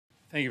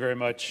Thank you very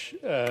much,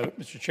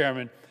 Mr.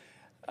 Chairman.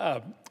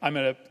 I'm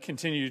going to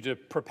continue to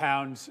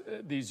propound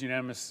these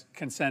unanimous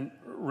consent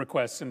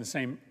requests in the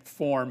same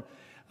form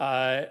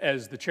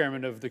as the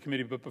chairman of the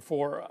committee. But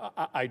before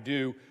I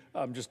do,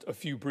 just a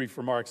few brief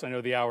remarks. I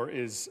know the hour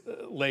is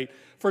late.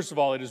 First of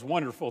all, it is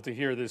wonderful to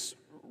hear this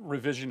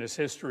revisionist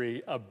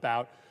history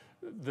about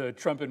the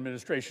Trump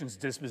administration's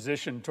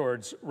disposition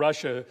towards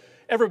Russia.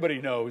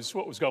 Everybody knows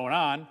what was going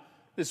on.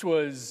 This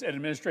was an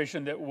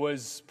administration that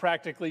was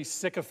practically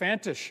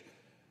sycophantish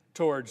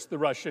towards the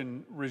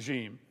Russian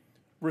regime,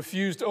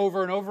 refused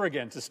over and over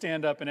again to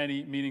stand up in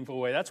any meaningful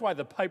way. That's why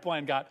the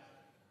pipeline got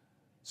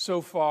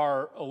so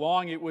far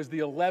along. It was the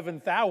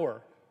 11th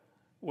hour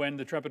when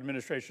the Trump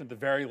administration at the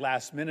very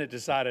last minute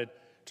decided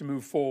to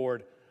move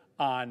forward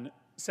on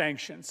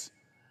sanctions.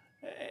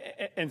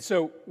 And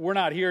so we're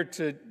not here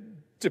to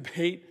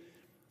debate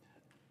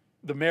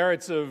the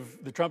merits of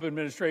the Trump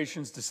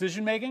administration's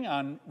decision-making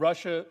on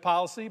Russia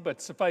policy,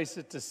 but suffice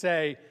it to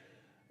say,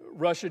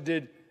 Russia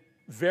did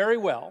very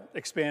well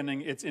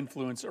expanding its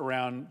influence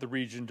around the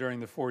region during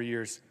the 4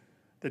 years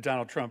that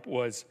Donald Trump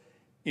was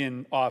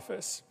in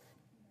office.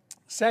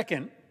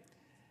 Second,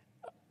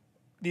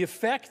 the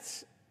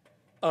effect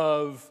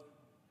of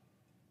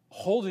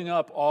holding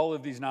up all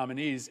of these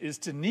nominees is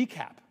to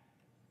kneecap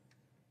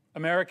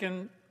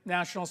American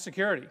national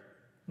security.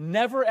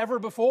 Never, ever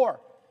before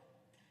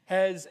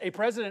has a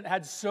president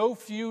had so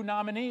few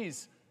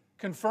nominees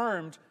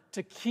confirmed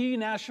to key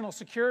national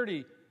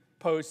security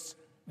posts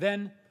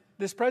than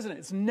this president.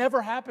 It's never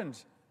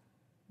happened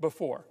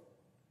before.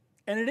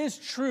 And it is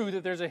true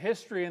that there's a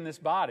history in this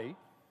body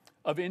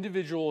of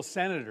individual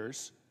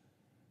senators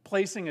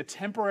placing a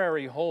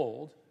temporary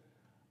hold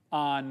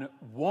on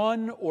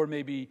one or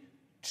maybe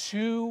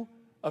two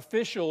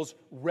officials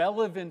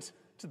relevant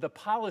to the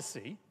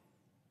policy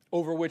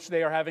over which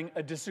they are having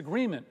a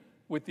disagreement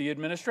with the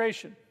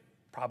administration.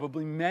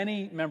 Probably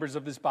many members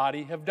of this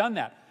body have done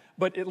that.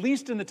 But at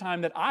least in the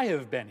time that I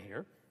have been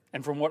here,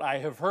 and from what I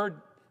have heard,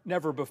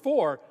 never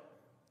before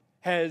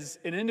has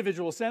an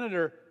individual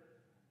senator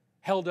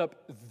held up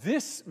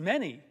this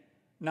many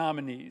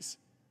nominees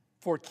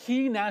for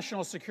key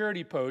national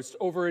security posts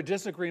over a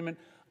disagreement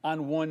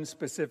on one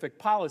specific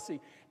policy.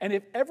 And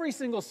if every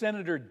single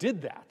senator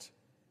did that,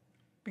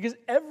 because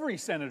every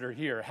senator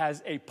here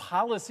has a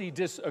policy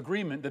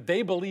disagreement that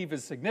they believe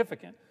is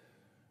significant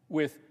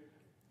with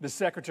the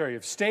Secretary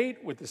of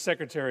State, with the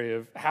Secretary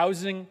of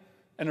Housing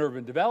and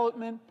Urban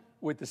Development,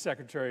 with the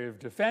Secretary of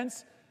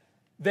Defense,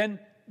 then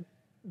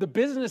the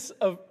business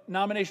of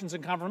nominations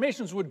and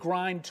confirmations would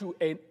grind to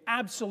an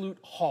absolute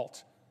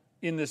halt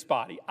in this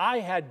body.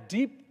 I had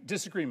deep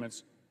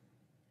disagreements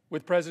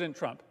with President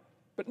Trump,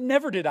 but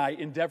never did I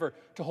endeavor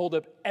to hold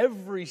up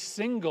every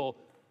single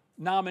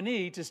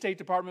nominee to State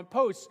Department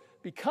posts,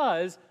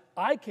 because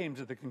I came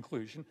to the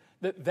conclusion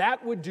that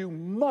that would do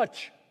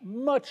much,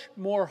 much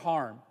more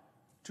harm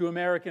to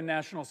American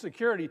national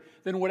security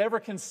than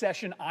whatever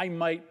concession I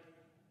might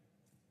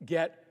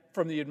get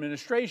from the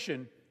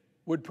administration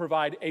would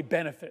provide a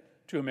benefit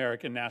to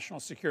American national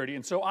security.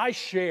 And so I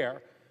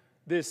share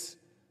this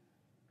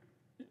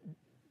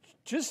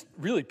just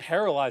really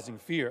paralyzing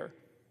fear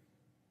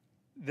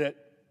that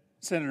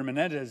Senator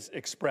Menendez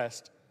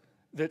expressed,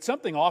 that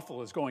something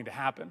awful is going to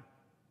happen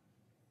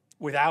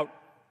without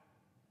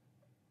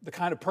the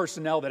kind of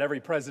personnel that every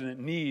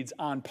president needs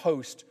on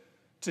post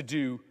to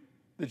do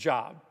the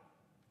job.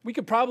 We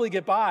could probably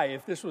get by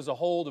if this was a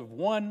hold of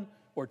one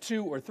or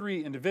two or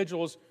three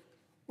individuals.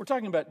 We're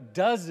talking about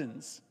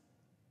dozens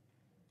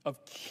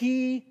of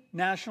key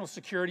national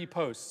security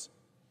posts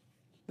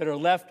that are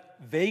left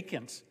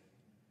vacant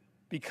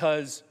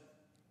because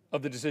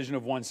of the decision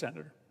of one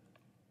senator.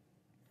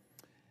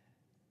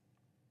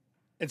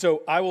 And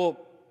so I will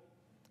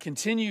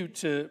continue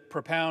to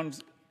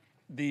propound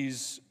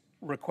these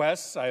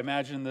requests. I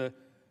imagine the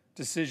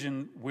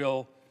decision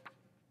will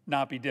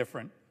not be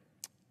different.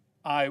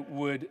 I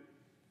would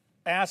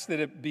ask that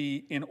it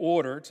be in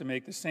order to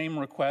make the same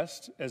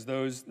request as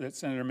those that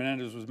Senator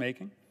Menendez was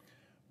making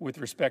with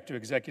respect to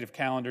Executive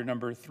Calendar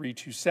number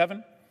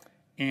 327,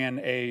 and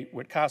A.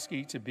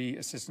 Witkowski to be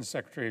Assistant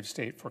Secretary of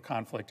State for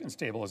Conflict and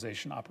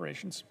Stabilization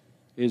Operations.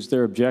 Is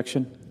there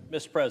objection?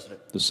 Mr.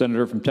 President. The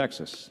senator from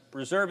Texas.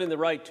 Reserving the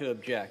right to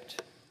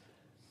object.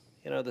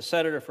 You know, the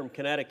senator from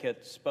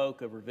Connecticut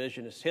spoke of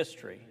revisionist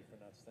history,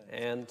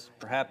 and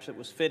perhaps it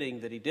was fitting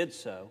that he did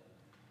so,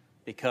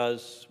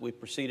 because we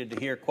proceeded to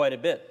hear quite a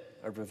bit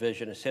of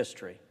revisionist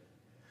history.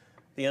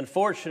 The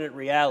unfortunate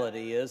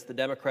reality is the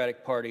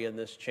Democratic Party in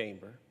this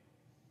chamber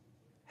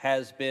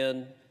has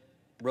been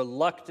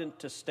reluctant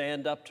to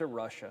stand up to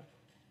Russia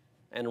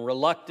and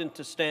reluctant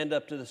to stand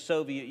up to the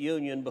Soviet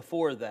Union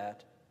before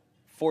that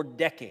for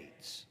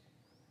decades.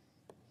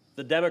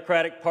 The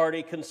Democratic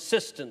Party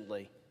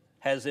consistently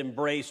has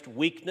embraced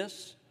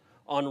weakness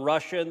on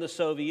Russia and the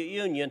Soviet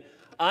Union.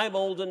 I'm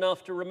old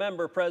enough to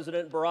remember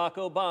President Barack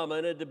Obama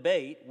in a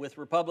debate with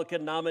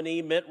Republican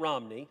nominee Mitt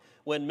Romney,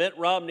 when Mitt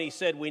Romney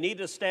said we need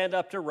to stand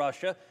up to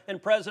Russia,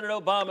 and President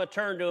Obama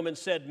turned to him and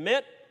said,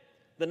 "Mitt,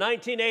 the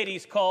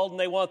 1980s called and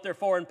they want their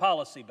foreign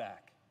policy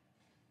back."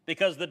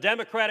 because the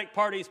Democratic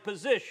Party's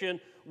position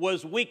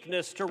was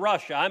weakness to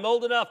Russia. I'm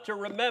old enough to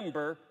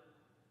remember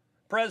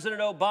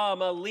President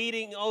Obama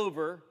leading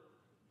over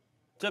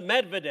to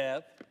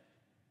Medvedev,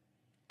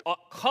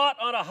 caught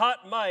on a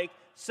hot mic,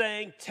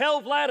 saying,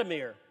 "Tell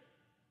Vladimir,"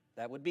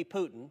 that would be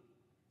Putin,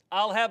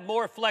 "I'll have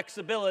more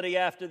flexibility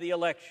after the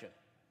election."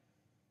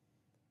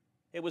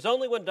 It was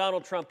only when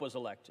Donald Trump was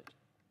elected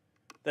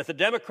that the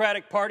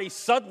Democratic Party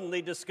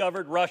suddenly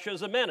discovered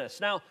Russia's a menace.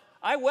 Now,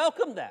 I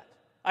welcome that.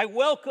 I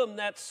welcome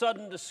that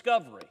sudden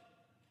discovery.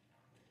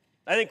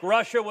 I think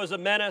Russia was a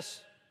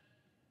menace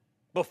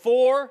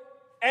before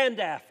and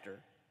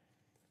after.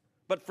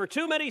 But for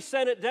too many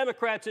Senate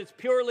Democrats, it's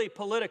purely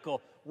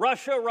political.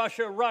 Russia,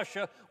 Russia,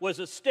 Russia was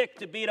a stick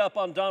to beat up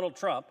on Donald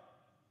Trump,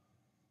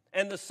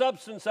 and the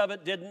substance of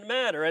it didn't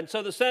matter. And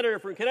so the senator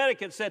from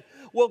Connecticut said,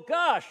 well,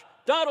 gosh,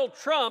 Donald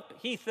Trump,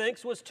 he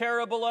thinks, was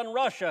terrible on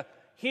Russia.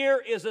 Here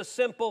is a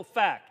simple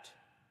fact.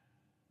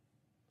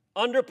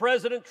 Under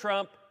President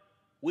Trump,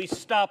 we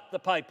stopped the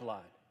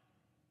pipeline.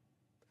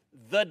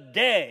 The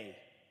day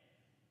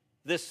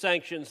this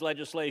sanctions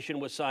legislation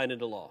was signed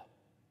into law.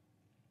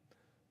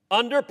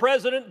 Under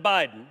President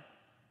Biden,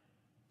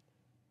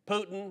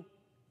 Putin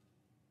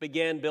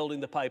began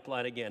building the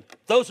pipeline again.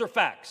 Those are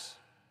facts.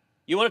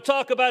 You want to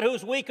talk about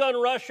who's weak on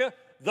Russia?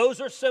 Those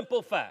are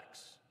simple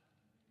facts.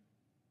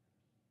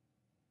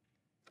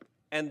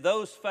 And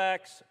those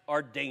facts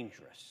are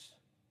dangerous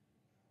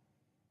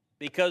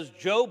because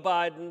Joe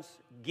Biden's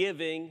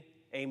giving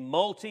a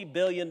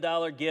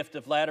multi-billion-dollar gift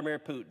to Vladimir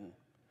Putin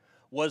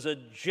was a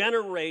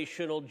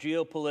generational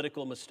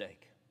geopolitical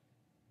mistake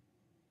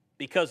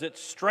because it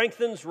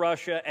strengthens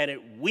Russia and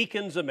it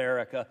weakens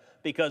America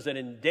because it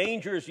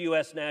endangers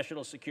U.S.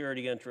 national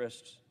security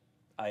interests.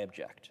 I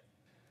object.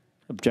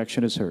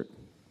 Objection is heard.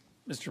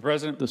 Mr.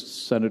 President. The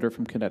senator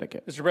from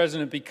Connecticut. Mr.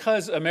 President,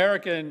 because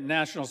American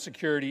national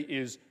security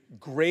is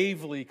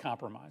gravely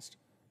compromised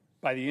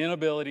by the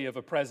inability of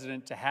a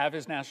president to have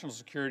his national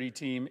security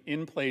team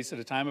in place at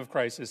a time of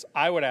crisis,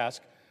 I would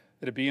ask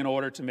that it be in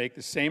order to make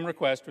the same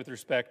request with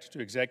respect to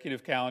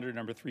Executive Calendar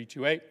number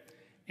 328,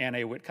 Anna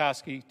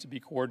Witkowski, to be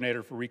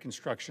coordinator for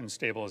Reconstruction and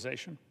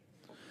Stabilization.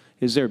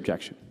 Is there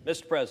objection?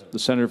 Mr. President. The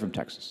senator from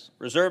Texas.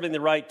 Reserving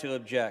the right to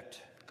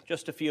object.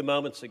 Just a few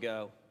moments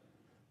ago,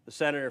 the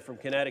senator from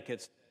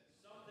Connecticut said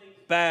something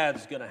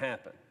bad's going to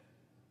happen.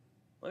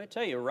 Let me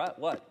tell you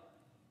what.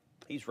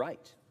 He's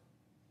right.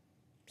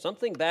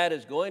 Something bad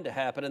is going to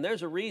happen, and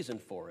there's a reason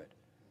for it.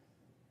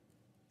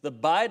 The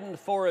Biden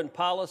foreign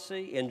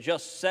policy in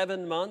just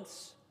 7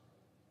 months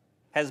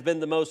has been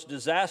the most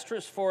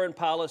disastrous foreign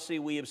policy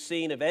we have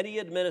seen of any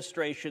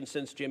administration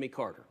since Jimmy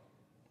Carter.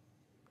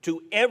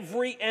 To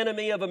every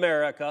enemy of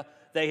America,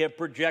 they have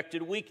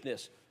projected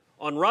weakness.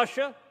 On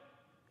Russia,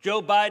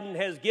 Joe Biden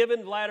has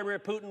given Vladimir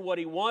Putin what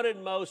he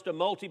wanted most, a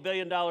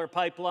multi-billion-dollar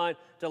pipeline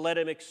to let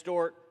him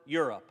extort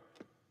Europe.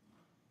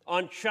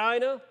 On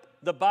China,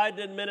 the Biden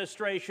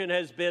administration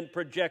has been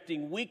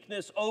projecting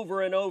weakness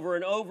over and over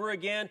and over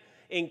again,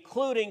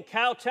 including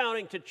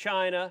kowtowing to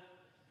China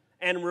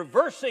and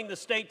reversing the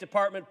State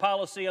Department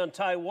policy on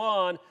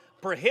Taiwan,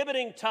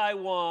 prohibiting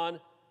Taiwan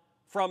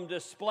from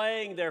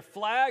displaying their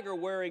flag or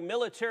wearing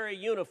military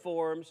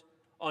uniforms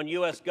on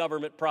U.S.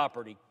 government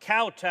property,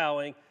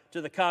 kowtowing to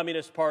the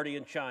Communist Party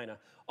in China.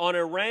 On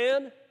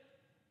Iran,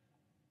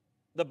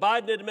 the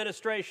Biden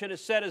administration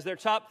has set as their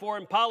top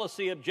foreign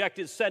policy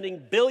objective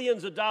sending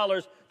billions of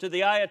dollars to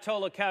the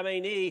Ayatollah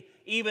Khamenei,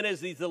 even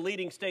as he's the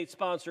leading state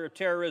sponsor of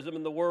terrorism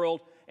in the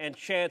world and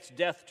chants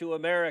death to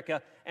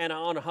America. And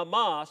on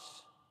Hamas,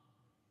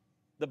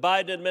 the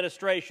Biden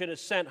administration has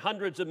sent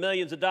hundreds of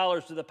millions of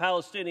dollars to the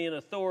Palestinian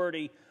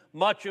Authority,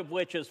 much of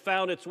which has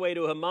found its way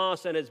to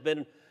Hamas and has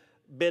been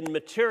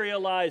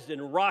materialized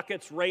in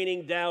rockets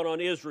raining down on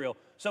Israel.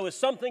 So is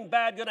something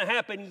bad going to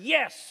happen?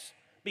 Yes,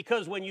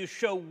 because when you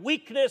show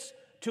weakness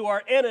to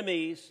our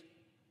enemies,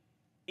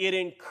 it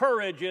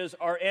encourages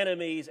our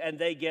enemies and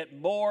they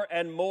get more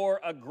and more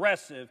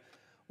aggressive.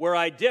 Where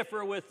I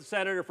differ with the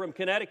senator from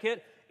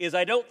Connecticut is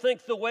I don't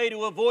think the way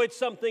to avoid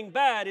something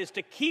bad is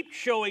to keep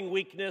showing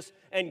weakness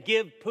and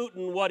give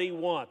Putin what he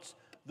wants.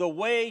 The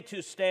way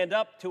to stand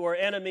up to our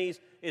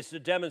enemies is to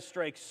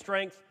demonstrate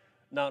strength,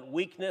 not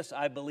weakness.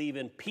 I believe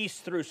in peace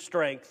through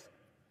strength,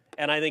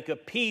 and I think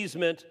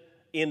appeasement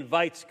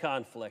invites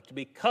conflict.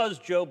 Because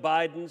Joe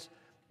Biden's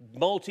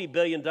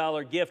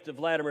multi-billion-dollar gift to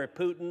Vladimir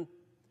Putin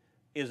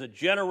is a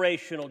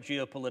generational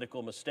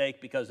geopolitical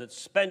mistake, because it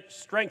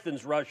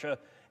strengthens Russia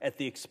at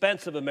the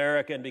expense of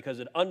America, and because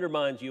it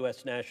undermines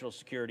U.S. national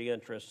security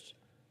interests,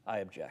 I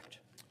object.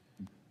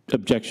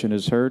 Objection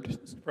is heard.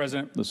 Mr.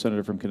 President. The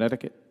senator from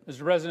Connecticut.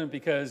 Mr. President,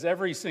 because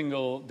every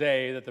single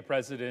day that the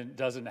president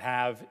doesn't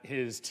have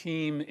his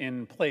team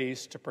in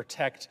place to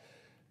protect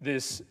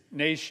this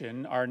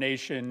nation, our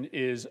nation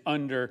is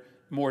under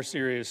more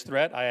serious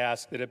threat. I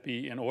ask that it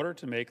be in order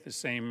to make the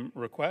same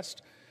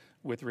request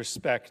with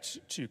respect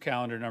to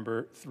calendar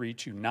number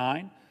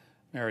 329,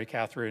 Mary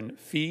Catherine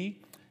Fee,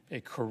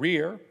 a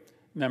career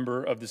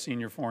member of the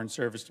Senior Foreign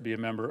Service, to be a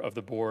member of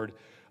the board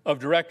of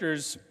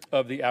directors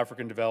of the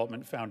African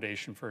Development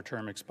Foundation for a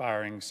term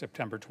expiring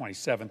September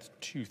 27th,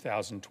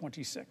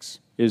 2026.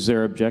 Is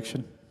there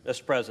objection?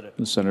 Mr. President,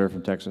 The senator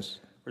from Texas.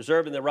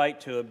 reserving the right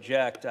to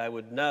object, I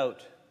would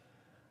note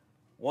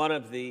one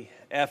of the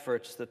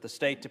efforts that the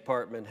State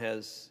Department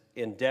has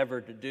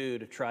endeavored to do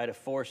to try to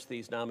force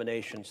these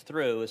nominations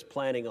through is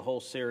planning a whole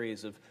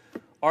series of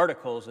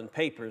articles and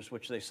papers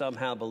which they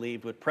somehow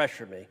believed would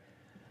pressure me.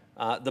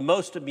 The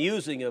most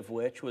amusing of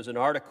which was an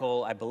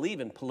article, I believe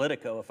in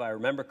Politico, if I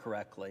remember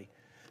correctly,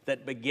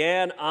 that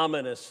began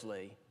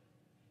ominously,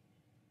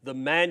 "The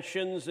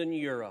mansions in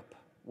Europe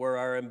where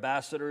our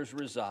ambassadors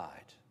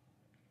reside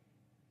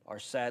are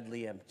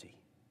sadly empty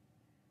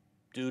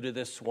due to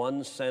this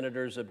one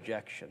senator's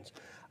objections."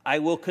 I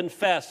will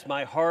confess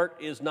my heart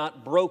is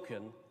not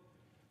broken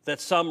that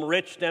some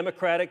rich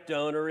Democratic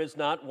donor is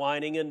not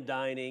wining and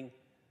dining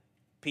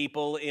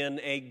people in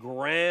a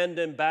grand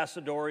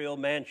ambassadorial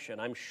mansion.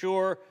 I'm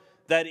sure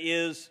that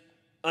is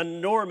an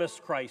enormous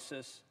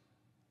crisis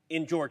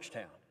in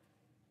Georgetown.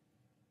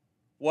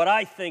 What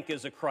I think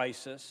is a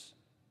crisis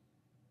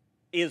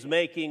is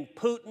making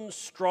Putin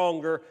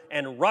stronger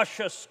and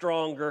Russia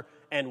stronger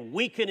and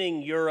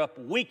weakening Europe,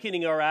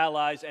 weakening our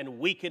allies, and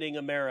weakening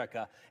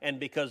America. And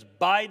because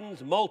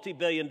Biden's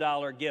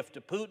multi-billion-dollar gift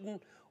to Putin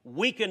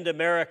weakened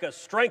America,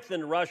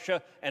 strengthened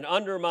Russia, and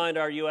undermined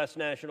our U.S.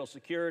 national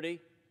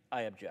security,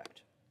 I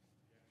object.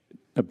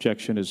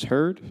 Objection is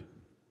heard.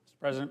 Mr.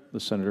 President. The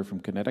senator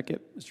from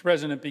Connecticut. Mr.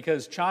 President,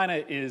 because China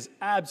is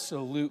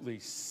absolutely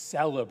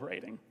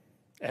celebrating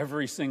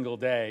every single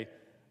day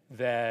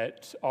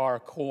that our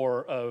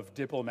corps of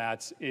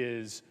diplomats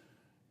is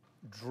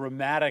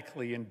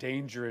dramatically and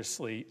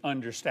dangerously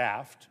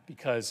understaffed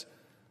because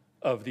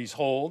of these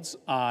holds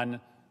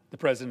on the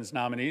President's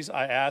nominees,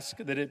 I ask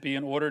that it be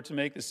in order to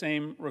make the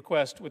same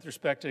request with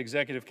respect to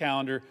Executive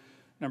Calendar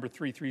number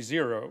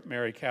 330,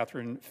 Mary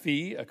Catherine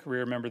Fee, a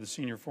career member of the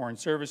Senior Foreign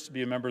Service, to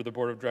be a member of the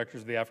Board of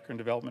Directors of the African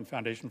Development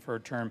Foundation for a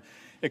term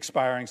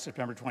expiring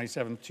September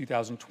 27,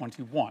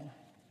 2021.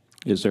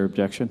 Is there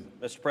objection?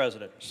 Mr.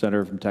 President.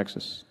 Senator from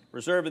Texas.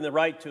 Reserving the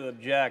right to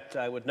object,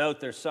 I would note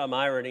there's some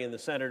irony in the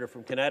senator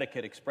from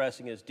Connecticut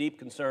expressing his deep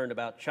concern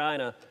about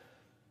China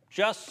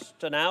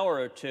just an hour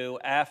or two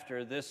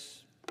after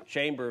this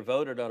chamber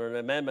voted on an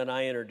amendment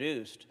I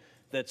introduced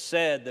that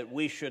said that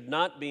we should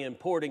not be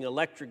importing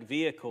electric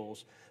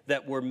vehicles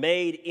that were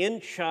made in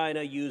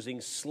China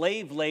using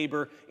slave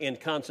labor in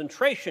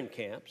concentration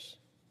camps.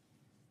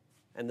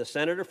 And the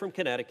senator from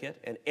Connecticut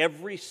and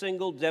every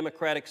single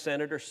Democratic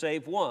senator,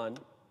 save one,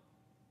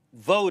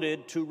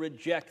 voted to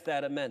reject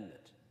that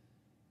amendment.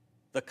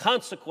 The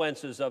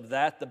consequences of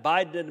that, the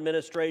Biden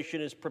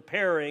administration is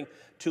preparing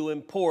to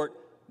import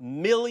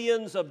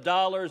millions of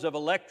dollars of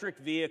electric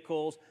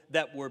vehicles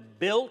that were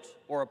built,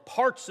 or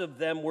parts of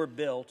them were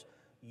built,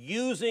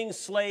 using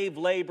slave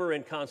labor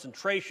in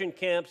concentration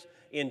camps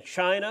in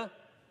China.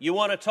 You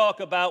want to talk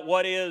about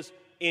what is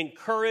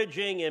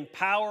encouraging,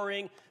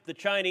 empowering the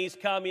Chinese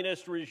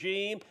Communist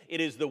regime?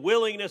 It is the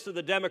willingness of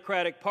the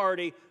Democratic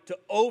Party to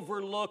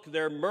overlook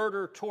their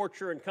murder,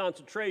 torture, and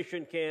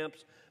concentration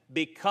camps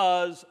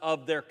because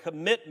of their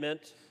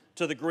commitment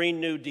to the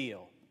Green New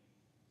Deal.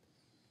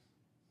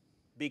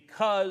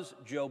 Because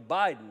Joe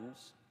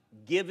Biden's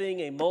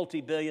giving a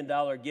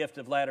multi-billion-dollar gift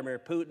to Vladimir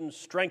Putin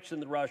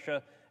strengthened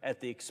Russia at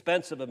the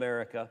expense of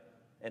America,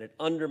 and it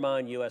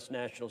undermined U.S.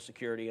 national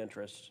security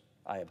interests,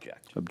 I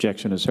object.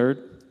 Objection is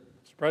heard.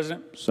 Mr.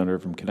 President. Senator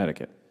from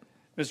Connecticut.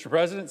 Mr.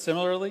 President,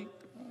 similarly,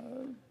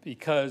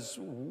 because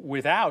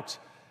without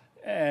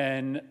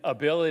an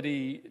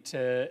ability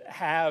to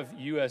have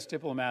U.S.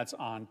 diplomats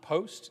on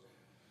post,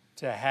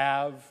 to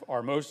have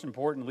our most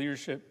important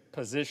leadership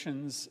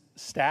positions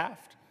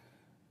staffed,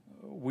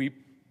 we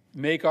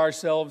make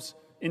ourselves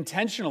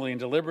intentionally and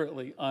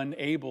deliberately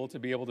unable to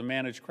be able to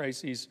manage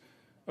crises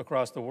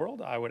across the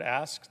world. I would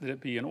ask that it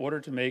be in order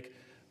to make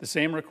the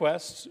same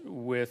requests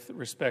with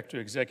respect to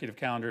Executive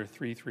Calendar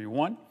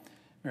 331,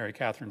 Mary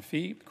Catherine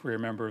Fee, career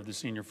member of the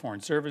Senior Foreign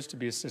Service, to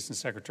be Assistant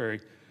Secretary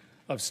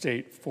of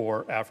State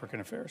for African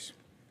Affairs.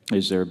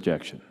 Is there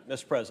objection?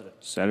 Mr. President.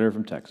 Senator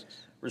from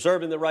Texas.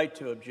 Reserving the right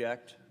to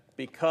object,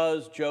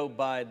 because Joe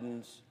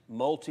Biden's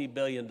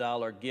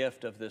multi-billion-dollar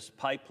gift of this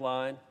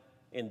pipeline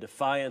in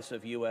defiance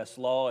of U.S.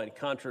 law and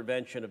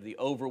contravention of the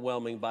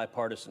overwhelming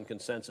bipartisan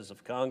consensus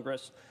of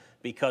Congress,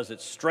 because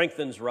it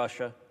strengthens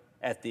Russia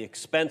at the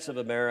expense of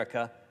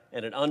America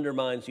and it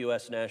undermines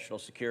U.S. national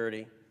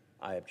security,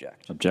 I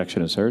object.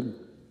 Objection is heard.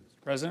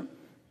 Mr. President.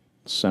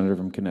 Senator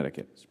from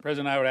Connecticut. Mr.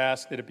 President, I would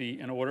ask that it be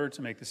in order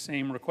to make the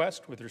same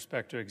request with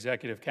respect to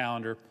Executive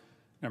Calendar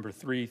number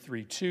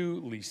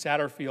 332, Lee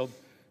Satterfield,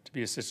 to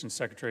be Assistant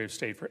Secretary of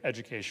State for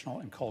Educational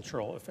and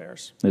Cultural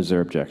Affairs. Is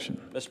there objection?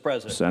 Mr.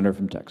 President. Senator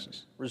from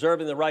Texas.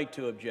 Reserving the right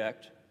to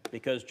object,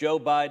 because Joe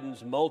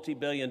Biden's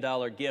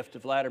multi-billion-dollar gift to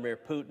Vladimir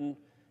Putin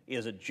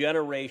is a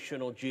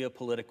generational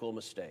geopolitical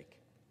mistake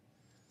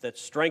that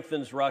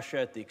strengthens Russia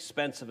at the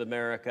expense of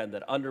America and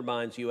that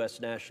undermines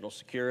U.S. national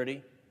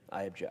security,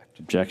 I object.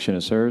 Objection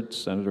is heard.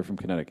 Senator from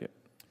Connecticut.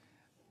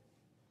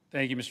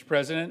 Thank you, Mr.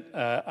 President.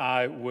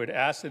 I would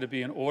ask that it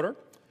be in order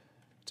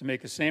to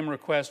make the same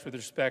request with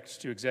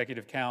respect to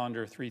Executive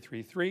Calendar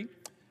 333,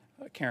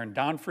 Karen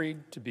Donfried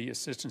to be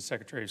Assistant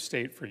Secretary of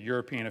State for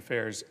European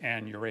Affairs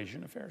and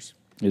Eurasian Affairs.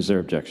 Is there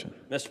objection?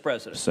 Mr.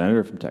 President,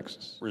 Senator from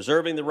Texas.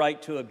 reserving the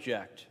right to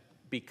object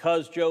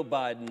because Joe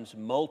Biden's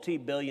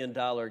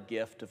multi-billion-dollar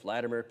gift to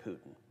Vladimir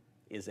Putin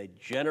is a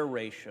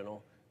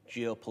generational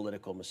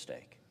geopolitical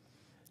mistake,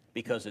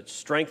 because it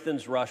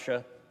strengthens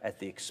Russia at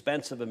the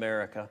expense of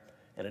America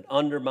and it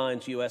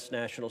undermines U.S.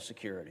 national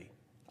security,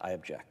 I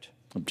object.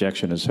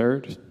 Objection is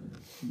heard.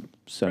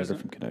 Senator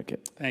from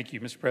Connecticut. Thank you,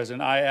 Mr.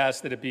 President. I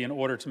ask that it be in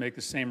order to make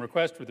the same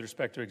request with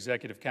respect to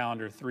Executive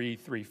Calendar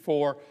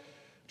 334,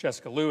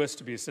 Jessica Lewis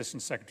to be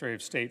Assistant Secretary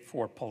of State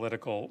for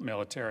Political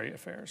Military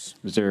Affairs.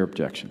 Is there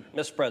objection?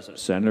 Mr. President,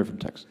 Senator from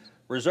Texas.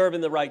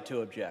 reserving the right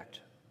to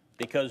object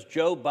because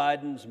Joe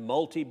Biden's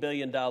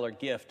multi-billion-dollar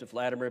gift to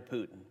Vladimir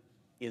Putin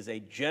is a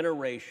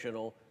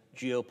generational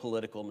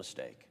geopolitical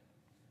mistake,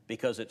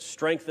 because it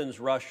strengthens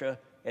Russia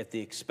at the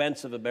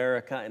expense of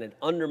America and it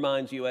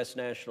undermines U.S.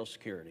 national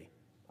security,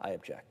 I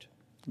object.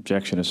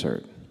 Objection is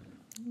heard.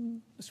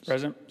 Mr.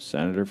 President.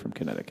 Senator from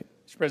Connecticut.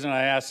 Mr. President,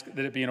 I ask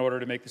that it be in order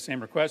to make the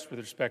same request with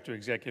respect to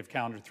Executive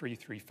Calendar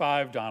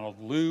 335,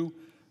 Donald Liu,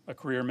 a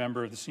career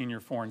member of the Senior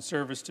Foreign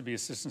Service, to be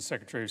Assistant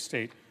Secretary of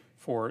State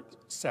for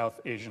South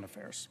Asian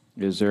Affairs.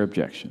 Is there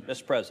objection?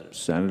 Mr. President,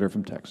 Senator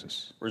from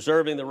Texas.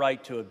 reserving the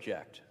right to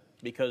object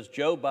because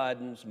Joe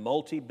Biden's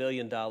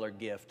multi-billion-dollar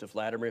gift to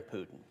Vladimir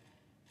Putin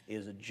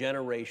is a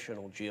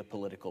generational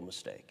geopolitical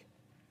mistake,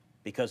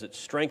 because it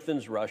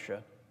strengthens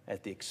Russia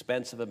at the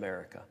expense of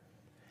America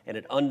and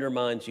it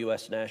undermines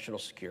U.S. national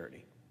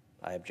security,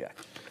 I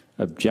object.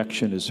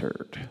 Objection is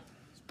heard. Mr.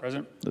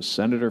 President. The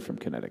senator from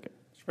Connecticut.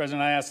 Mr.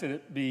 President, I ask that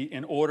it be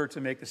in order to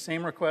make the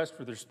same request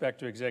with respect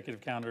to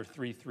Executive Calendar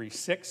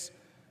 336,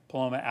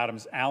 Paloma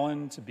Adams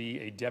Allen to be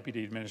a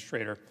Deputy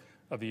Administrator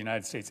of the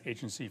United States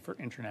Agency for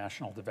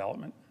International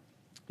Development.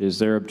 Is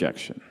there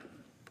objection?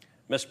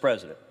 Mr.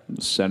 President,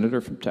 The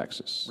senator from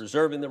Texas.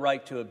 reserving the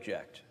right to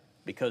object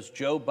because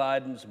Joe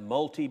Biden's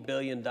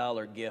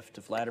multi-billion-dollar gift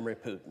to Vladimir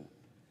Putin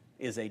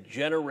is a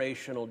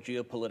generational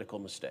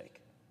geopolitical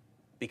mistake,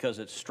 because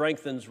it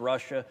strengthens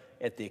Russia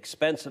at the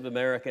expense of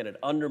America and it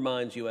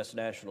undermines U.S.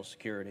 national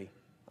security,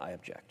 I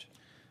object.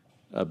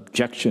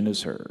 Objection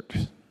is heard.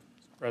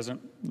 Mr.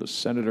 President. The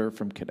senator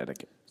from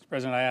Connecticut. Mr.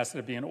 President, I ask that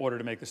it be in order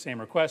to make the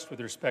same request with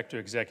respect to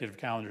Executive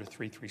Calendar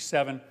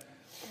 337,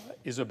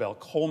 Isabel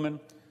Coleman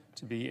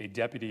to be a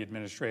Deputy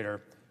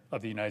Administrator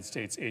of the United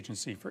States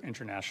Agency for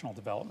International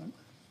Development.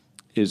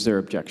 Is there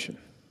objection?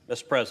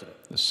 Mr. President,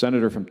 The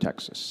senator from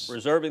Texas.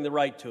 reserving the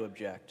right to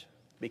object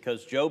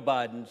because Joe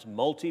Biden's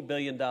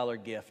multi-billion-dollar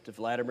gift to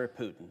Vladimir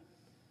Putin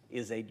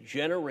is a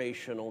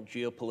generational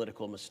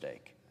geopolitical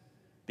mistake,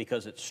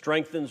 because it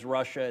strengthens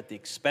Russia at the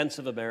expense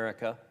of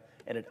America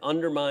and it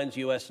undermines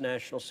U.S.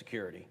 national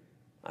security,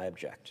 I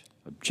object.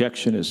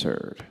 Objection is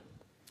heard.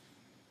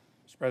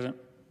 Mr. President.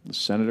 The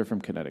senator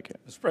from Connecticut.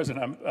 Mr.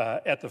 President, I'm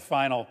at the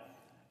final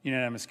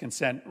unanimous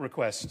consent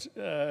request.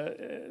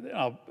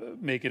 I'll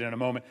make it in a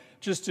moment.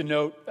 Just to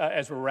note,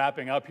 as we're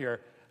wrapping up here,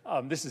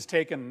 this has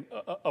taken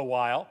a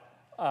while,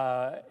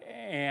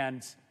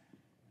 and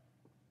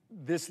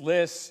this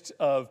list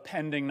of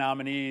pending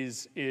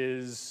nominees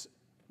is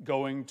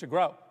going to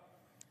grow.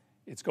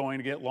 It's going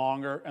to get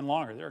longer and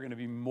longer. There are going to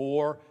be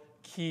more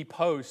key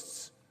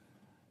posts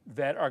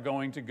that are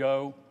going to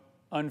go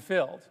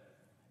unfilled.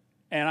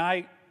 And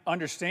I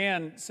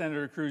understand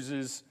Senator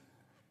Cruz's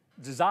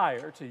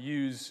desire to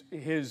use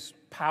his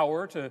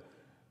power to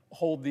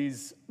hold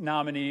these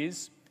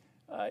nominees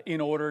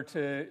in order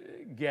to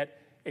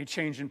get a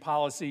change in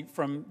policy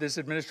from this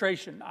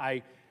administration.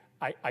 I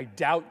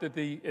doubt that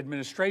the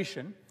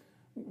administration,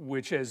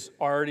 which has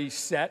already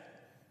set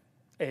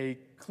a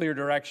clear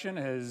direction,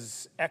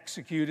 has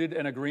executed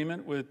an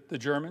agreement with the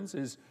Germans,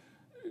 is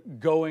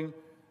going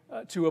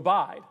to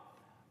abide.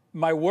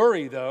 My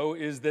worry, though,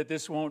 is that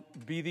this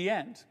won't be the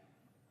end,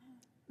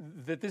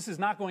 that this is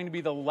not going to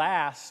be the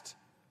last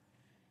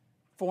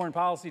foreign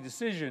policy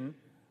decision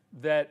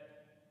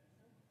that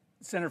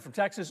Senator from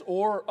Texas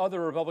or other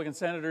Republican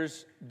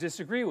senators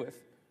disagree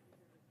with,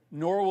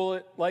 nor will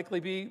it likely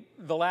be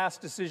the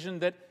last decision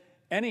that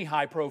any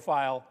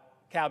high-profile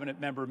cabinet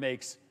member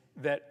makes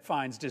that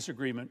finds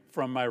disagreement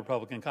from my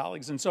Republican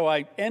colleagues. And so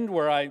I end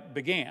where I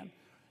began,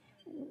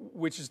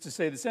 which is to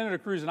say that Senator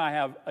Cruz and I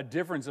have a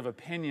difference of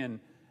opinion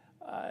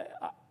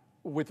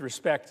with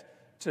respect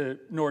to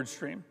Nord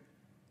Stream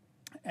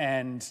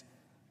and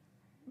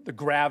the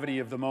gravity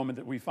of the moment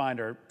that we find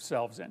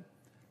ourselves in.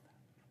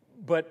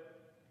 But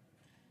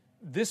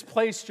this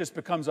place just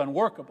becomes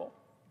unworkable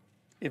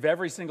if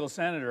every single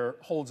senator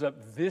holds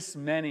up this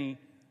many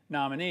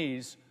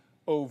nominees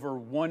over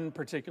one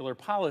particular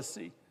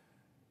policy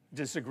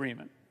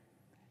disagreement.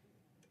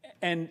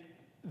 And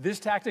this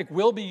tactic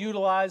will be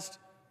utilized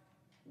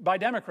by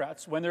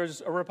Democrats when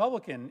there's a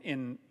Republican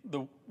in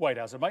the White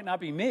House. It might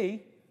not be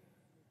me,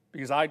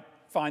 because I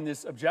find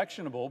this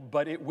objectionable,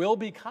 but it will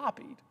be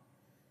copied.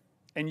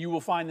 And you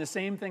will find the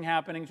same thing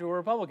happening to a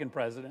Republican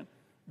president,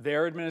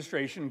 their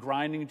administration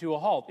grinding to a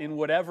halt in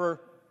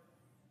whatever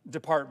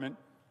department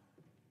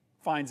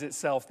finds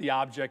itself the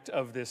object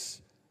of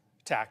this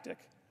tactic.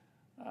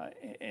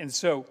 And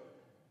so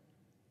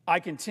I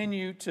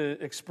continue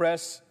to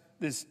express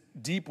this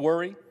deep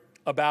worry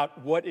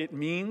about what it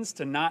means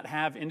to not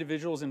have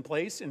individuals in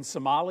place in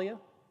Somalia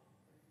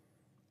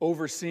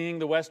overseeing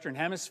the Western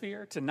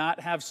Hemisphere, to not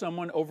have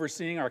someone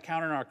overseeing our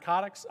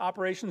counter-narcotics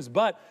operations,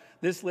 but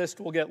this list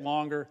will get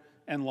longer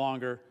and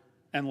longer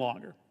and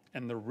longer,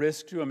 and the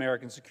risk to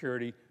American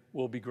security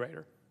will be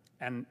greater.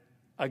 And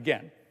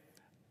again,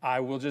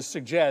 I will just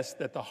suggest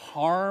that the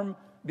harm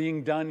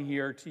being done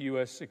here to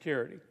U.S.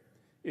 security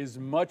is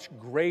much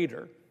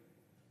greater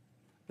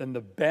than the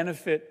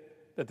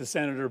benefit that the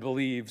senator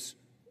believes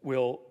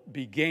will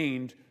be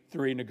gained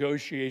through a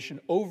negotiation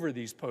over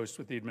these posts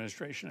with the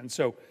administration. And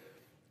so,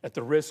 at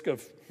the risk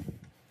of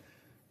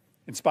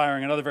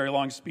inspiring another very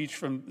long speech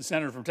from the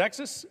senator from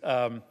Texas,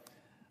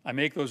 I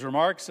make those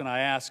remarks, and I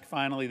ask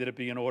finally that it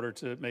be in order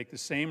to make the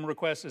same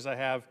request as I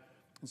have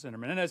and Senator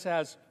Menendez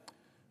has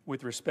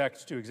with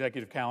respect to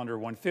Executive Calendar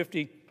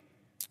 150,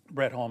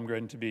 Brett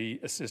Holmgren to be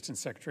Assistant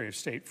Secretary of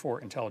State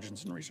for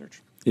Intelligence and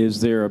Research. Is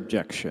there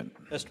objection?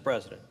 Mr.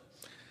 President.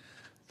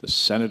 The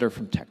senator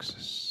from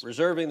Texas.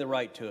 Reserving the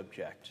right to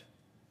object.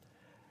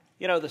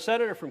 You know, the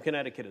senator from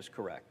Connecticut is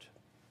correct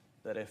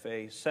that if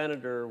a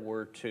senator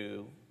were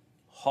to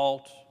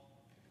halt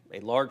a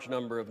large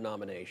number of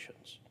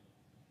nominations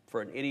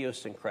for an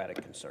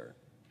idiosyncratic concern,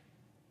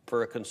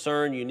 for a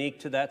concern unique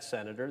to that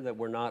senator that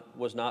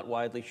was not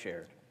widely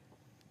shared,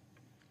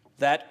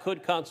 that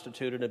could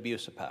constitute an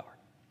abuse of power.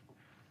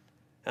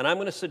 And I'm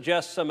going to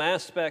suggest some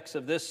aspects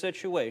of this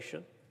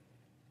situation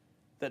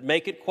that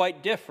make it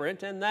quite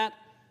different, and that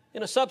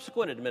in a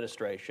subsequent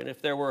administration, if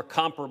there were a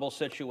comparable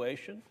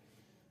situation,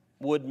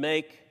 would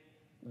make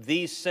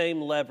these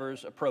same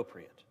levers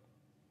appropriate.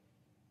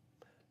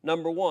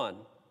 Number one,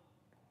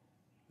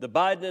 the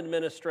Biden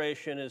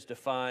administration is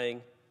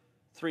defying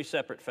 3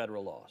 separate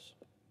federal laws.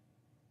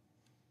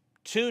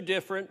 2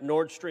 different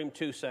Nord Stream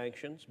 2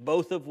 sanctions,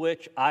 both of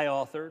which I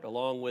authored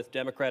along with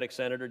Democratic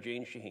Senator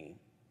Jeanne Shaheen,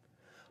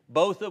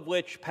 both of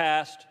which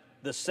passed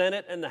the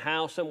Senate and the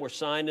House and were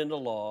signed into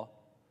law,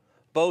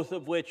 both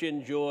of which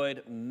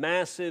enjoyed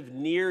massive,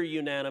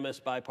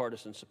 near-unanimous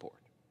bipartisan support.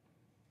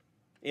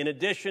 In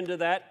addition to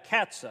that,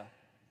 CAATSA,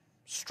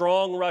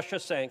 strong Russia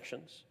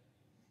sanctions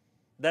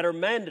that are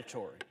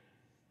mandatory,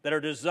 that are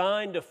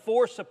designed to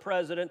force a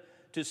president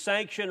to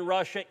sanction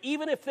Russia,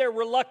 even if they're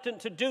reluctant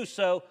to do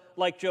so,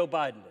 like Joe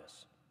Biden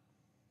is.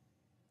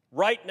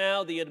 Right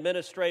now, the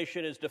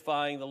administration is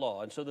defying the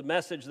law. And so the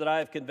message that I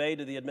have conveyed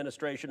to the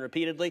administration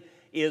repeatedly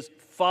is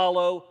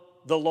follow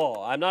the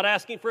law. I'm not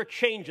asking for a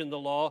change in the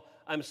law.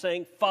 I'm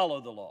saying follow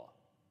the law.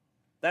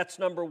 That's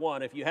number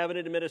one, if you have an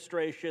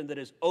administration that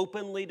is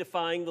openly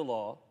defying the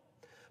law.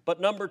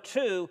 But number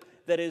two,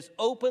 that is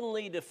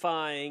openly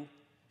defying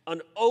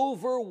an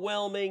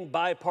overwhelming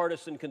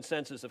bipartisan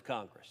consensus of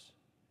Congress.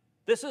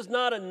 This is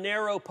not a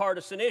narrow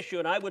partisan issue,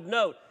 and I would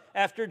note,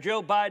 after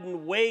Joe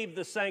Biden waived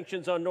the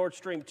sanctions on Nord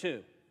Stream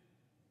 2,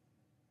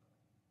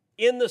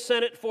 in the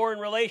Senate Foreign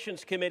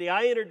Relations Committee,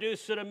 I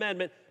introduced an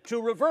amendment to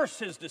reverse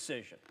his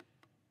decision.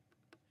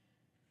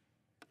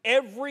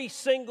 Every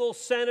single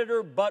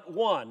senator but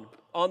one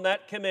on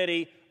that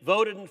committee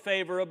voted in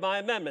favor of my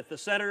amendment. The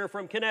senator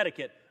from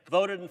Connecticut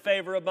voted in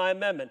favor of my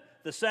amendment.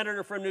 The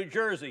senator from New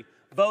Jersey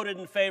voted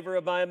in favor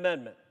of my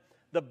amendment.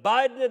 The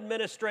Biden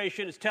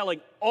administration is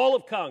telling all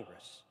of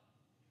Congress,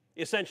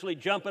 essentially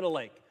jump in a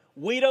lake.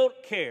 We don't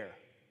care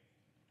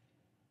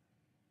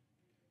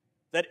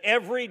that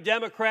every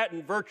Democrat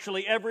and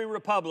virtually every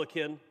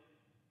Republican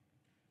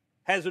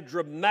has a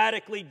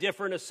dramatically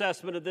different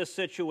assessment of this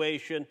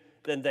situation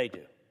than they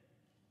do.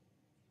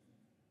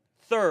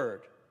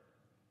 Third,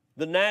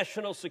 the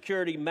national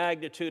security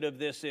magnitude of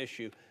this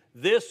issue.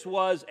 This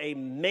was a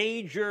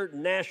major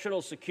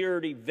national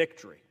security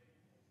victory.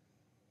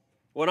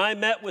 When I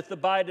met with the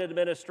Biden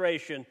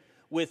administration,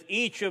 with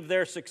each of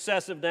their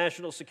successive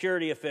national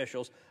security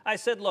officials, I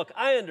said, look,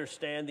 I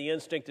understand the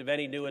instinct of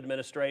any new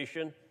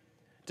administration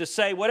to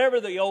say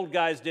whatever the old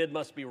guys did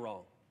must be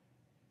wrong.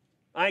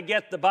 I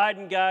get the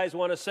Biden guys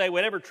want to say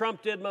whatever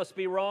Trump did must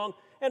be wrong.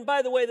 And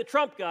by the way, the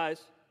Trump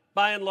guys,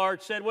 by and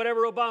large, said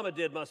whatever Obama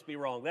did must be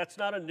wrong. That's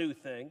not a new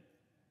thing.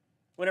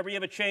 Whenever you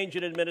have a change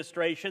in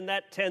administration,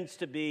 that tends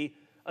to be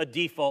a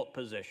default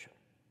position.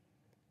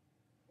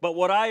 But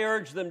what I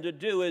urge them to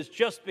do is,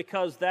 just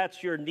because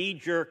that's your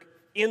knee-jerk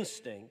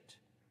instinct,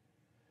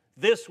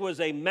 this was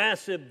a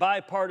massive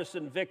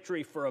bipartisan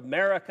victory for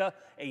America,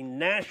 a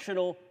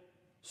national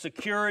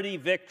security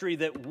victory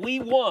that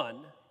we won,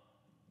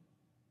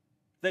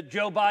 that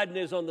Joe Biden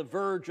is on the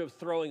verge of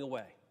throwing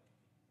away.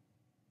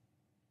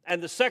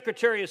 And the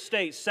Secretary of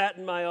State sat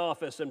in my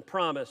office and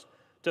promised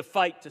to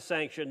fight to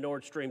sanction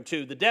Nord Stream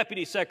 2. The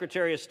Deputy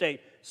Secretary of State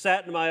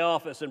sat in my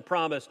office and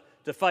promised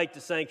to fight to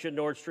sanction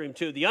Nord Stream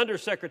 2. The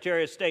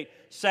Undersecretary of State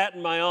sat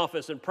in my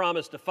office and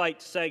promised to fight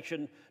to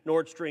sanction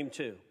Nord Stream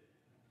 2.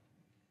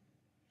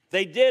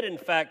 They did, in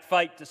fact,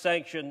 fight to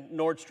sanction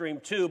Nord Stream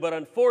 2, but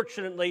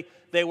unfortunately,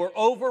 they were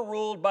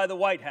overruled by the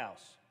White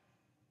House,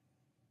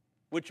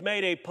 which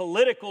made a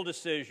political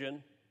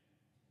decision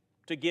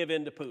to give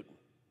in to Putin.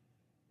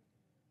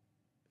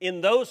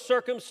 In those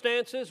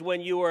circumstances,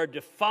 when you are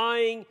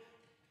defying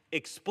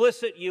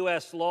explicit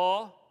U.S.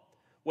 law,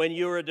 when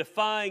you are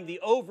defying the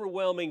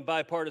overwhelming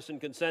bipartisan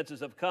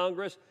consensus of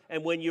Congress,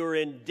 and when you're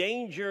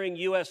endangering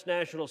U.S.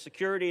 national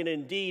security and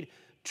indeed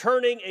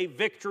turning a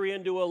victory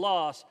into a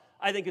loss,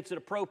 I think it's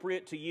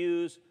appropriate to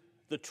use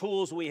the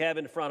tools we have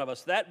in front of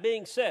us. That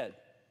being said,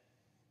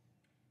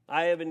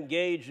 I have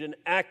engaged in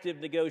active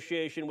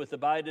negotiation with the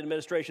Biden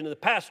administration. In the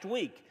past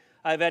week,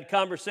 I've had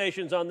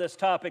conversations on this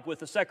topic with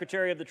the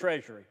Secretary of the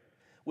Treasury,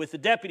 with the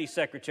Deputy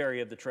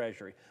Secretary of the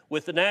Treasury,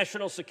 with the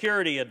National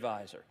Security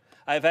Advisor.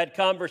 I've had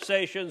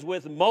conversations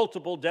with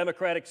multiple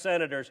Democratic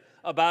senators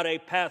about a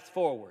path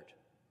forward.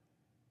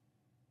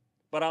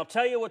 But I'll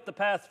tell you what the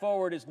path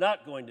forward is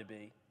not going to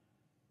be.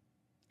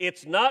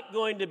 It's not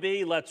going to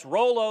be, let's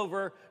roll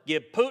over,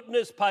 give Putin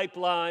his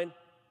pipeline,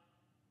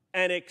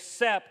 and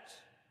accept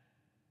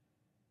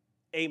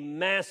a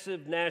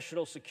massive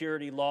national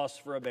security loss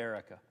for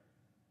America.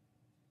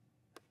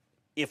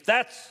 If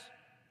that's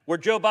where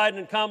Joe Biden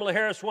and Kamala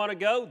Harris want to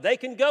go, they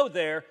can go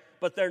there,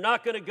 but they're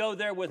not going to go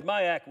there with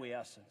my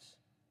acquiescence.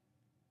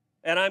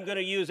 And I'm going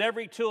to use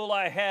every tool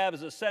I have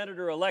as a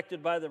senator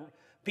elected by the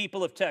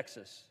people of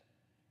Texas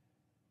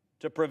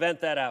to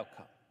prevent that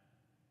outcome.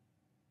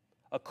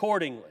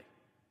 Accordingly,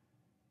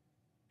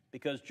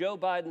 because Joe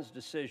Biden's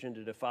decision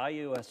to defy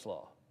U.S.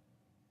 law,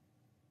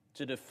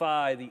 to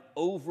defy the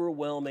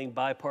overwhelming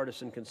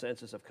bipartisan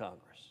consensus of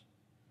Congress,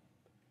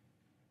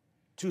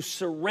 to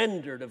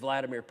surrender to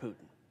Vladimir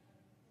Putin,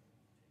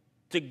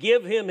 to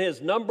give him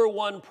his number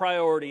one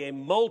priority, a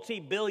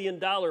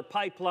multi-billion-dollar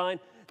pipeline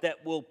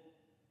that will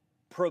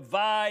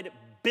provide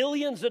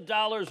billions of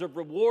dollars of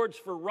rewards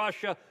for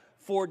Russia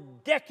for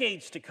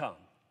decades to come.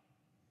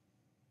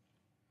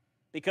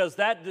 Because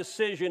that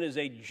decision is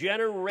a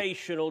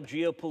generational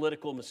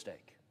geopolitical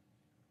mistake,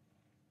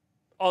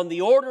 on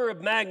the order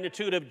of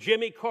magnitude of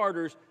Jimmy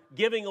Carter's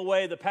giving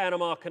away the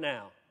Panama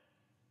Canal.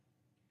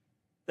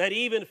 That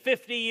even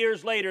 50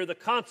 years later, the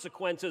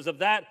consequences of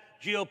that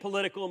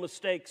geopolitical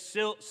mistake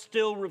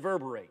still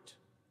reverberate.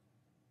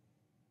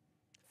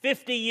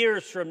 50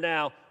 years from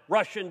now,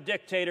 Russian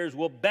dictators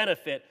will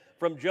benefit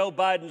from Joe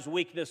Biden's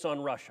weakness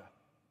on Russia.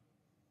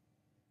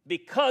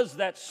 Because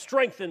that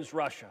strengthens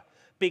Russia,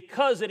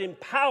 because it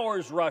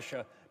empowers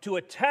Russia to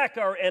attack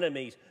our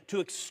enemies, to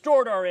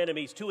extort our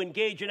enemies, to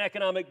engage in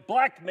economic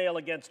blackmail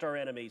against our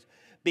enemies,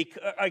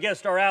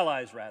 against our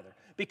allies, rather.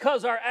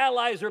 Because our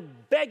allies are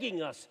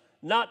begging us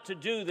not to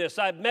do this.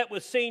 I've met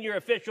with senior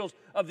officials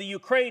of the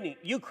Ukraine.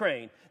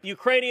 The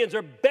Ukrainians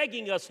are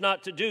begging us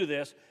not to do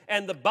this,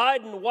 and the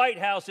Biden White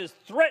House is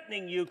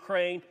threatening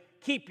Ukraine,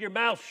 keep your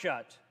mouth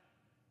shut,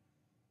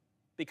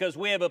 because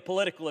we have a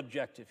political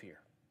objective here.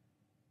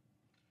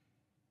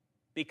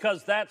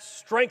 Because that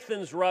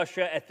strengthens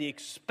Russia at the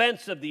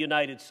expense of the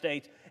United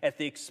States, at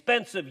the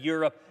expense of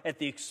Europe, at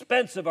the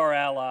expense of our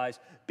allies,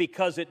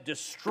 because it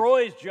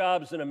destroys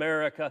jobs in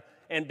America,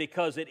 and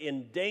because it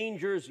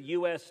endangers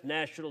U.S.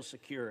 national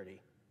security.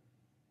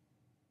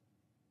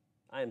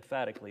 I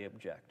emphatically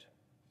object.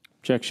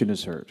 Objection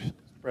is heard.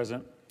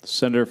 President. The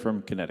senator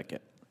from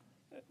Connecticut.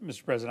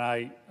 Mr.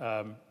 President,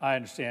 I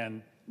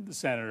understand the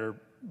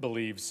senator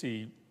believes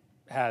he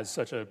has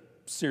such a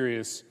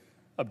serious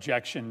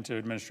objection to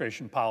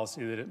administration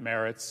policy that it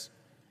merits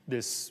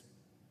this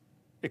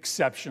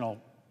exceptional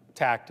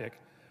tactic.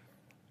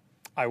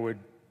 I would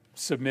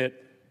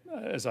submit,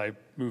 as I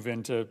move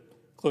into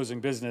closing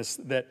business,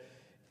 that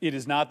it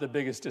is not the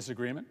biggest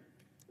disagreement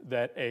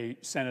that a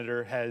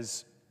senator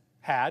has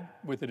had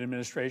with an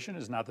administration. It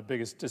is not the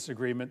biggest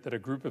disagreement that a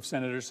group of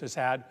senators has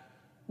had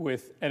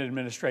with an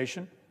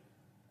administration.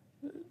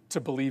 To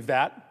believe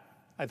that,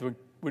 I think,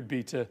 would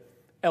be to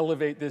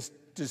elevate this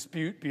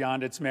dispute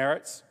beyond its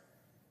merits.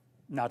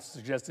 Not to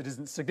suggest it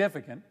isn't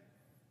significant,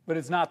 but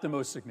it's not the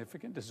most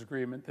significant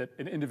disagreement that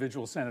an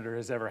individual senator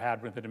has ever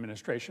had with an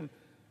administration.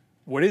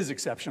 What is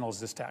exceptional is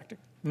this tactic.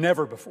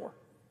 Never before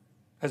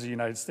has a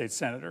United States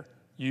senator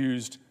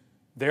used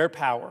their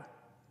power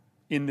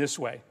in this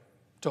way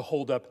to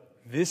hold up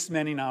this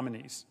many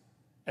nominees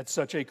at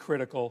such a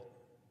critical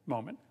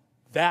moment.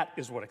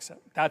 That's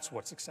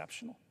what's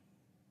exceptional.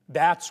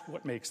 That's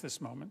what makes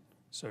this moment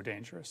so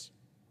dangerous.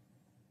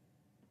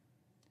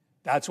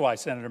 That's why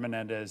Senator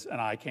Menendez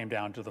and I came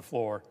down to the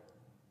floor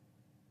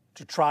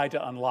to try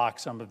to unlock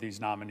some of these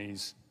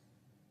nominees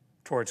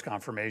towards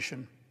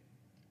confirmation,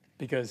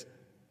 because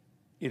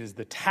it is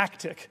the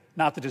tactic,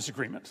 not the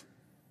disagreement,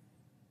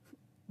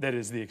 that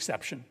is the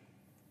exception.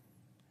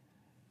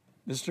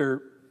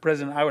 Mr.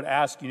 President, I would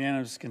ask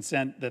unanimous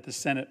consent that the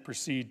Senate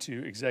proceed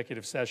to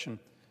executive session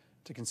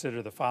to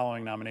consider the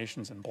following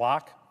nominations in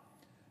block: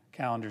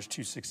 calendars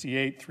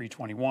 268,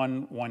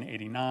 321,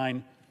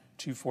 189,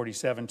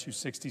 247,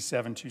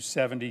 267,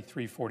 270,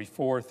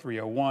 344,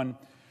 301,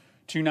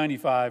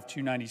 295,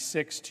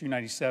 296,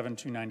 297,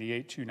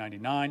 298,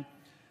 299.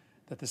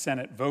 that the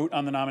Senate vote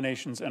on the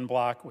nominations en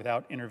bloc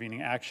without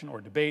intervening action or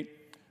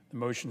debate. The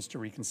motions to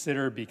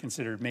reconsider be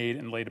considered made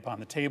and laid upon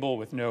the table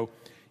with no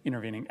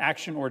intervening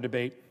action or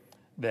debate.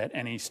 That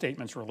any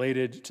statements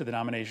related to the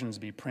nominations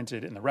be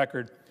printed in the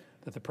record.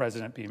 That the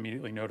President be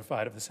immediately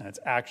notified of the Senate's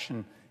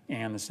action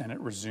and the Senate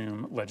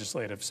resume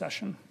legislative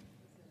session.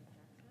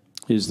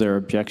 Is there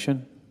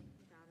objection?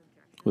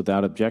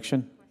 Without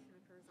objection?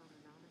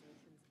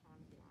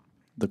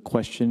 The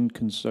question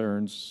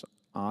concerns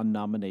on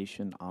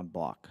nomination en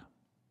bloc.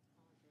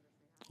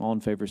 All in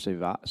favor say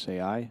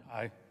aye.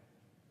 Aye.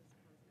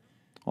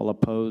 All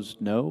opposed,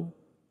 no.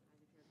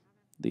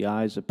 The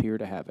ayes appear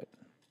to have it.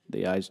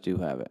 The ayes do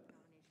have it.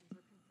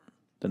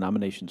 The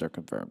nominations are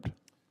confirmed.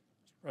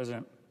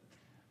 President,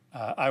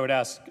 I would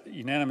ask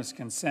unanimous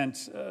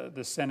consent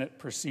the Senate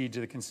proceed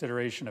to the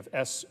consideration of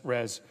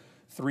S-Res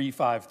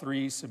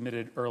 353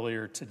 submitted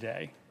earlier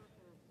today.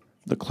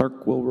 The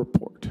clerk will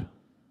report.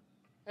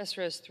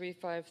 S-Res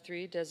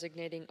 353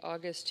 designating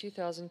August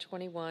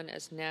 2021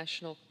 as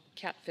National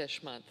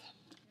Catfish Month.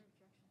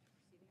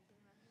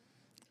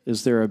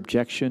 Is there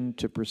objection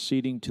to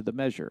proceeding to the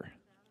measure?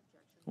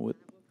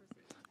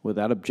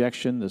 Without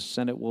objection, the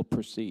Senate will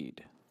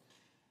proceed.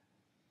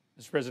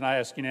 Mr. President, I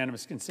ask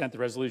unanimous consent the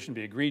resolution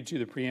be agreed to,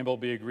 the preamble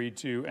be agreed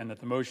to, and that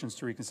the motions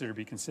to reconsider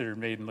be considered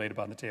made and laid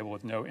upon the table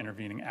with no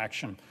intervening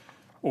action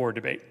or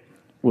debate.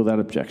 Without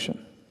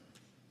objection.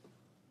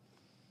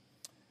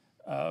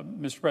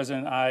 Mr.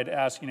 President, I'd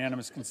ask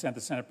unanimous consent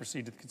the Senate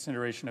proceed to the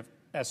consideration of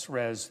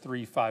S-Res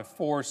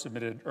 354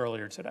 submitted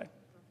earlier today.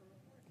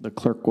 The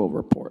clerk will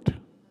report.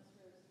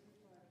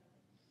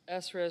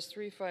 S-Res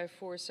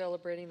 354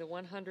 celebrating the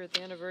 100th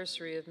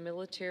anniversary of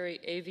military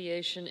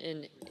aviation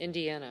in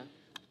Indiana.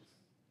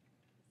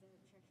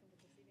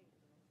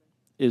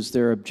 Is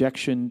there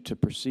objection to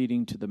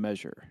proceeding to the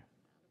measure?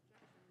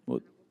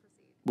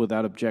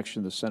 Without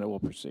objection, the Senate will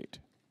proceed.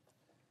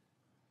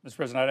 Mr.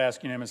 President, I'd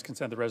ask unanimous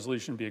consent the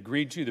resolution be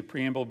agreed to, the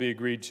preamble be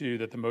agreed to,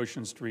 that the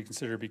motions to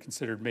reconsider be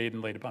considered made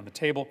and laid upon the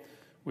table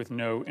with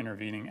no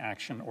intervening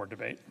action or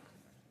debate.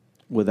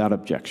 Without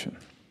objection.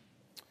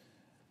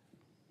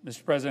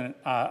 Mr. President,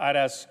 I'd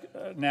ask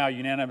now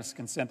unanimous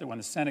consent that when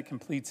the Senate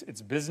completes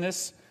its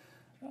business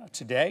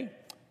today,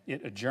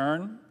 it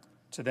adjourn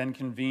to then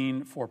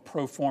convene for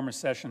pro forma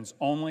sessions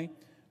only,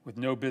 with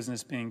no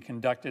business being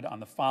conducted on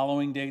the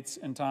following dates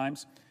and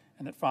times,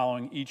 and that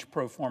following each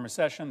pro forma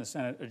session, the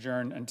Senate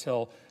adjourn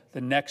until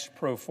the next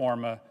pro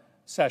forma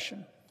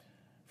session,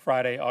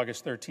 Friday,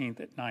 August 13th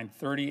at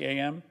 9:30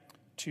 a.m.,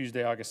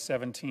 Tuesday, August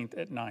 17th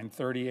at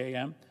 9:30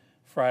 a.m.,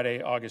 Friday,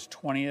 August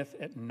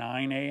 20th at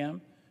 9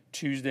 a.m.,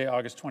 Tuesday,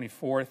 August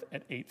 24th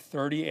at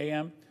 8:30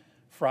 a.m.,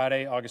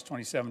 Friday, August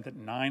 27th at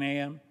 9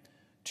 a.m.,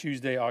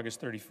 Tuesday,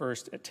 August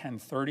 31st at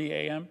 10:30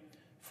 a.m.,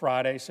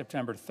 Friday,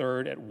 September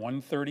 3rd at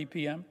 1:30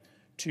 p.m.,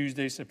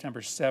 Tuesday,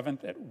 September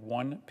 7th at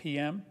 1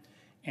 p.m.,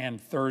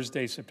 and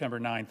Thursday, September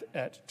 9th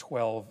at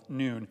 12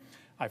 noon.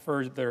 I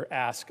further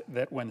ask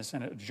that when the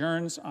Senate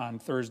adjourns on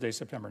Thursday,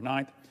 September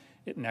 9th,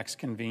 it next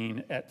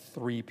convene at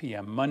 3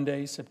 p.m.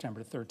 Monday,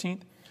 September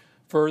 13th.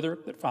 Further,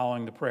 that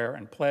following the prayer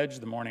and pledge,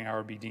 the morning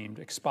hour be deemed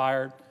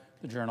expired,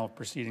 the journal of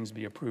proceedings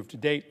be approved to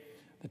date,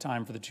 the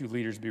time for the two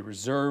leaders be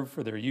reserved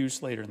for their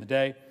use later in the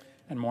day,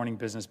 and morning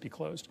business be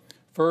closed.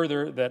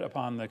 Further, that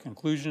upon the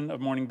conclusion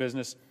of morning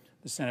business,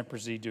 the Senate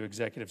proceed to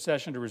executive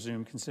session to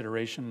resume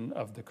consideration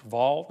of the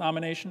Cavall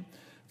nomination.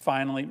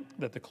 Finally,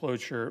 that the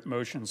cloture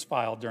motions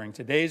filed during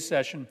today's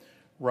session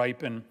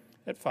ripen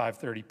at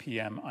 5:30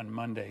 p.m. on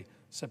Monday,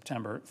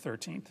 September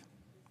 13th.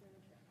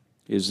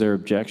 Is there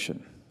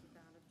objection?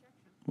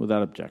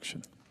 Without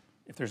objection.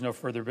 If there's no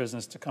further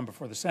business to come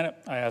before the Senate,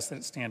 I ask that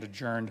it stand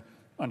adjourned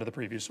under the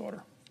previous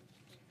order.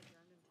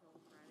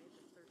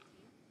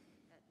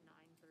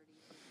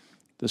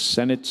 The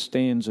Senate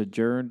stands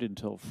adjourned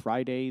until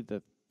Friday,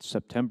 the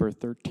September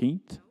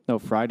 13th? No,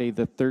 Friday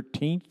the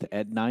 13th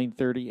at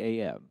 9:30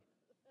 a.m.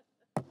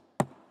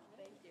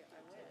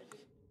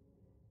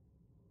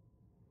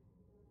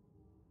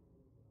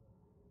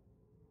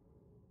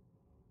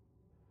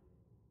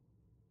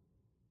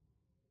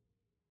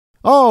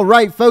 All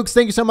right, folks,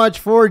 thank you so much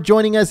for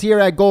joining us here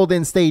at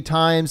Golden State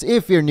Times.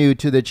 If you're new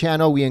to the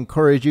channel, we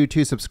encourage you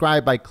to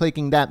subscribe by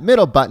clicking that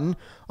middle button.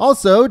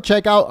 Also,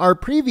 check out our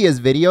previous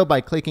video by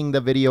clicking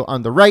the video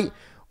on the right,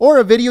 or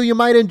a video you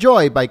might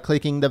enjoy by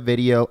clicking the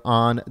video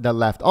on the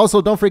left.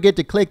 Also, don't forget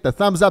to click the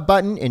thumbs up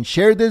button and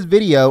share this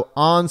video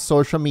on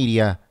social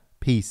media.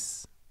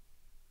 Peace.